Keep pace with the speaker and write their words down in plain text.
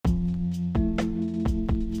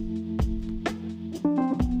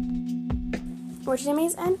We're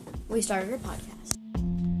Jimmy's and we started a podcast.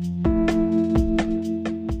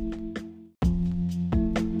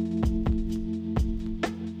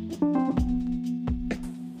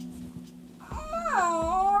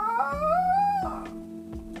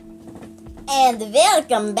 And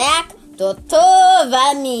welcome back to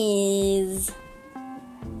Tovanis.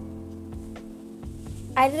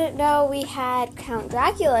 I didn't know we had Count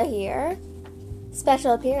Dracula here.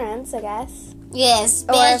 Special appearance, I guess. Yes,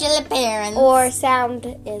 special appearance. Or sound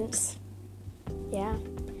ints. Yeah.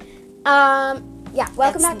 Yeah,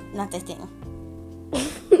 welcome That's back. not the thing.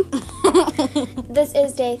 This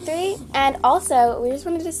is day 3, and also, we just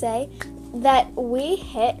wanted to say that we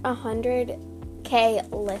hit 100K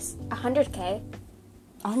list. 100K?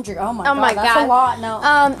 100, oh my Oh god, my that's God. a lot, no.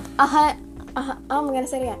 I'm gonna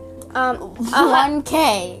say it again.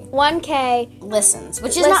 1K 1K, listens,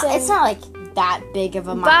 which is not, it's not like that big of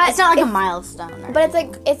a milestone. It's not like a milestone. But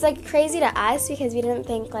it's like crazy to us because we didn't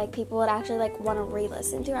think like people would actually like want to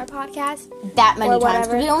re-listen to our podcast that many or times.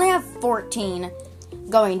 whatever. Because we only have 14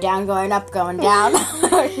 going down, going up, going down.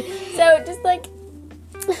 So just like,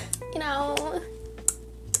 you know.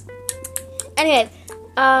 Anyways,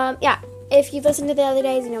 yeah. If you've listened to the other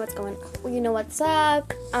days, you know what's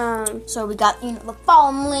up. So we got, the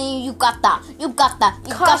family, you got that,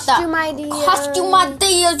 Costume ideas.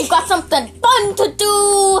 You got something fun to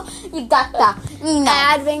do, you got that,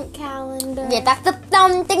 Advent calendar. Yeah, that's the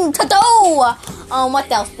fun thing to do. What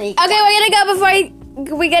else? Okay, we're gonna go before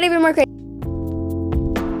we get even more crazy.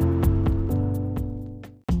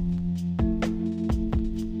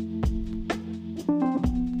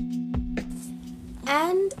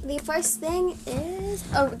 And the first thing is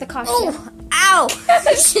the costume. Oh, ow!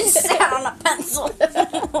 You should sit on a pencil.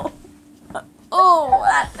 Oh,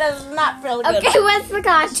 that does not feel good. Okay, what's the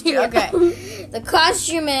costume? Okay. The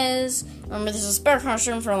costume is, remember, this is a spare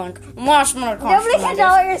costume for like last minute costume Nobody can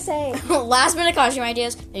tell what you're saying. Last minute costume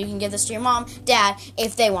ideas. You can give this to your mom, dad,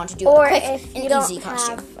 if they want to do Or a quick if you and don't easy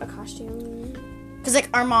costume. have a costume. Because like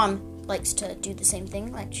our mom likes to do the same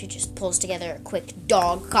thing. Like she just pulls together a quick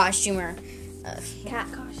dog costume or Cat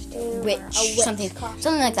costume. witch, or a witch something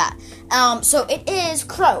costume. like that. So it is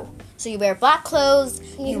crow. So you wear black clothes.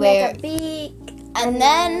 You wear make a beak. and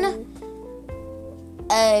then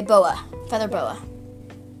a boa, feather boa.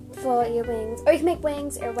 For your wings. Or you can make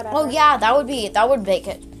wings or whatever. Oh yeah, that would make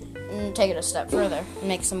it, take it a step further and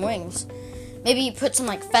make some wings. Maybe you put some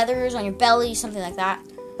like feathers on your belly, something like that.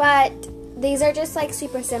 But these are just like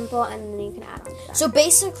super simple and then you can add on to that. So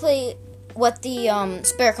basically what the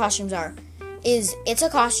spare costumes are is it's a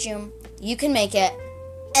costume, you can make it,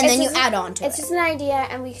 and then you add on to it. It's just an idea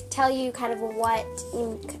and we tell you kind of what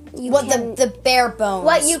you What can, the bare bones.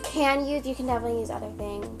 what you can use. You can definitely use other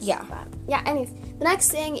things. Yeah. But, yeah, anyways. The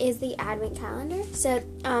next thing is the Advent calendar. So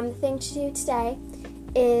the thing to do today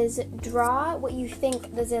is draw what you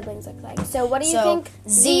think the siblings look like. So what do you think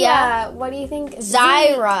Zia? What do you think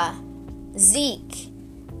Zyra, Zeke,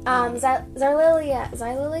 Zarlilia?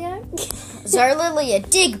 Zarlilia,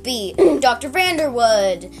 Digby, Dr.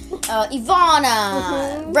 Vanderwood,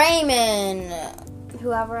 Ivana, Raymond.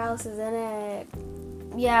 Whoever else is in it.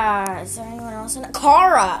 Yeah, is there anyone else in it?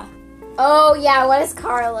 Cara. Oh yeah, what does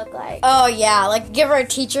Cara look like? Oh yeah, like give her a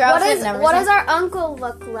teacher outfit and everything. What does our uncle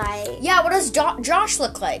look like? Yeah, what does Josh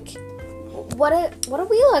look like? What do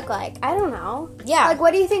we look like? I don't know. Yeah. Like,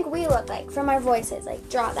 what do you think we look like from our voices? Like,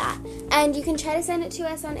 draw that. And you can try to send it to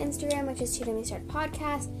us on Instagram, which is Two Dummies Start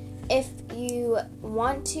Podcast. If you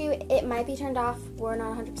want to, it might be turned off. We're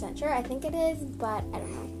not 100% sure. I think it is, but I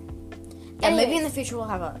don't know. Yeah, maybe in the future we'll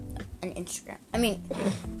have an Instagram. I mean,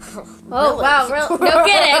 Oh, wow. No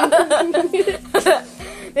kidding.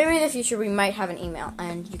 maybe in the future we might have an email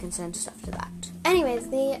and you can send stuff to that. Anyways,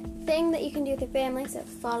 the thing that you can do with your family, so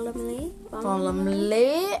follow me.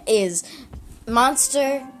 Is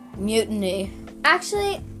Monster Mutiny.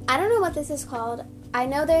 Actually, I don't know what this is called. I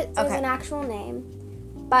know there's Okay. an actual name,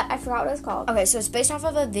 but I forgot what it's called. Okay, so it's based off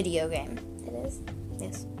of a video game. It is?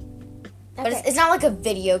 Yes. Okay. But it's not like a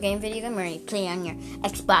video game where you play on your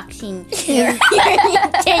Xbox and your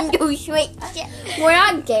Nintendo Switch. We're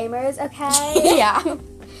not gamers, okay? Yeah.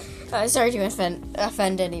 Sorry to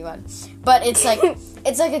offend anyone, but it's like a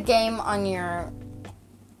game on your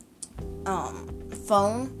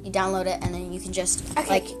phone. You download it and then you can just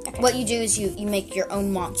what you do is you make your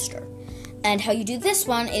own monster, and how you do this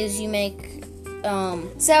one is you make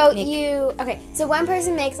So one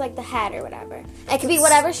person makes like the head or whatever. It could be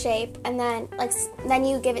whatever shape, and then then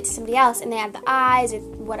you give it to somebody else, and they have the eyes or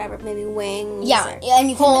whatever, maybe wings. Yeah, or and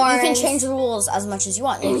you can horns. change the rules as much as you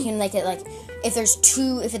want. And you can make it like if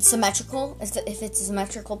it's symmetrical, if it's a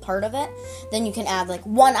symmetrical part of it, then you can add like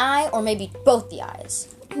one eye or maybe both the eyes.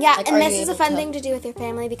 Yeah, like, and this is a fun thing to do with your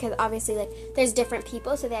family because obviously, like, there's different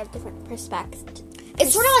people, so they have different perspectives.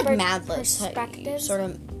 It's sort of like Mad Libs. Perspectives. Sort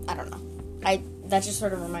of, I don't know. That just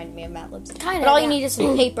sort of reminded me of Mad Libs. Kind of. But all you need is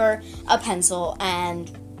some paper, a pencil, and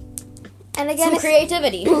again, some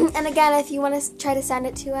creativity. And again, if you want to try to send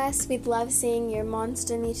it to us, we'd love seeing your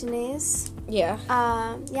monster mutinies. Yeah.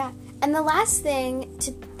 Yeah. And the last thing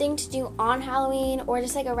to do on Halloween or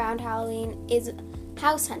just like around Halloween is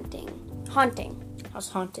house haunting. House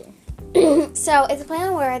haunting. So it's a play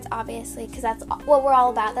on words, obviously, because that's what we're all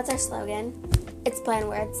about. That's our slogan. It's play on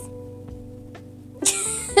words.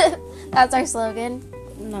 That's our slogan.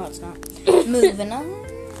 No, it's not. Moving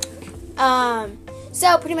on.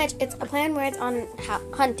 So pretty much it's a play on words on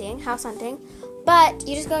house hunting, but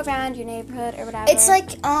you just go around your neighborhood or whatever. It's sorry.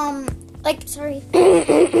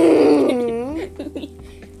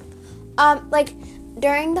 Like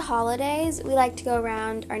during the holidays, we like to go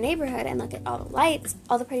around our neighborhood and look at all the lights,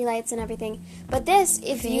 all the pretty lights and everything. But this,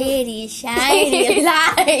 if you pretty shiny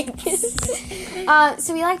lights.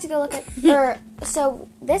 So we like to go look at, so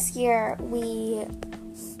this year we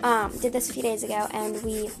did this a few days ago, and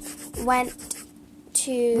we went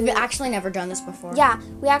to. We've actually never done this before. Yeah,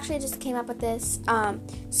 we actually just came up with this.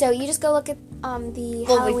 So you just go look at the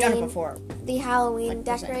Halloween. We've done it before. The Halloween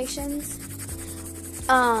decorations,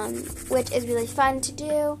 which is really fun to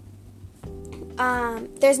do.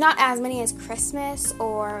 There's not as many as Christmas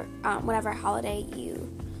or whatever holiday you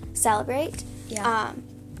celebrate. Yeah.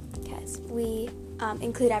 Because we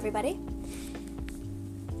include everybody.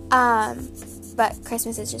 But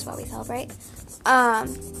Christmas is just what we celebrate.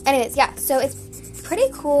 Anyways, yeah. So it's pretty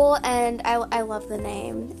cool, and I love the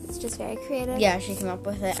name. It's just very creative. Yeah, she came up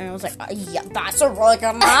with it, and I was like, yeah, that's a really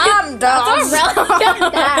good name, That's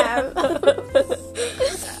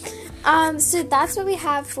So that's what we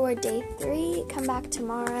have for day 3. Come back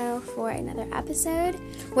tomorrow for another episode.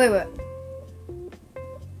 Wait.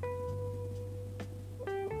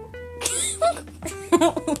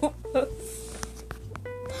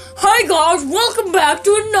 Hi guys, welcome back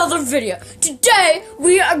to another video. Today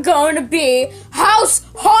we are going to be house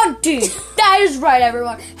haunting. That is right,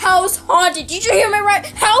 everyone. House haunting. Did you hear me right?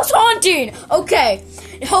 House haunting. Okay.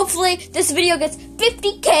 Hopefully this video gets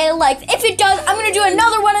 50,000 likes. If it does, I'm going to do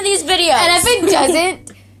another one of these videos. And if it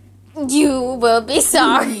doesn't, you will be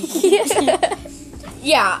sorry.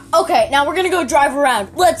 Yeah. Okay, now we're going to go drive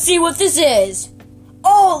around. Let's see what this is.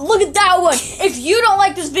 Oh, look at that one. If you don't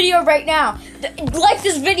like this video right now, like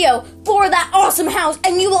this video for that awesome house,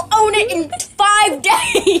 and you will own it in 5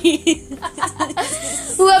 days.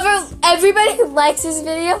 Everybody who likes this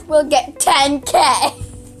video will get 10K.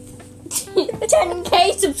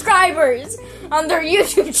 10K subscribers on their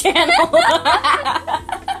YouTube channel.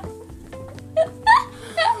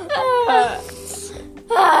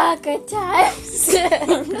 Good times.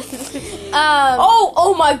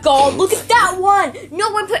 Oh my god, look at that one.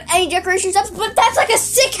 No one put any decorations up, but that's like a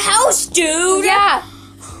sick house, dude. Yeah.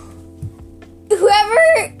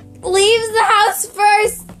 Whoever leaves the house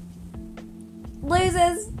first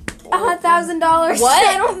loses $1,000. What?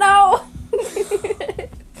 I don't know.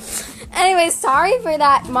 Anyway, sorry for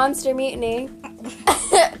that monster mutiny.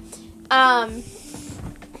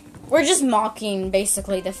 We're just mocking,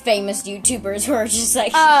 basically, the famous YouTubers who are just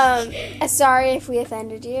like... Sorry if we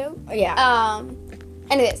offended you. Yeah.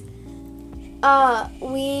 Anyways.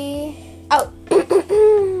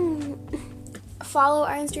 Follow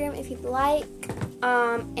our Instagram if you'd like.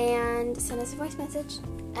 And send us a voice message.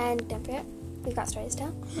 And don't forget, we've got stories to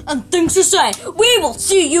tell. And things to say. We will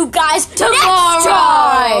see you guys tomorrow. next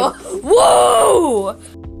time. Woo!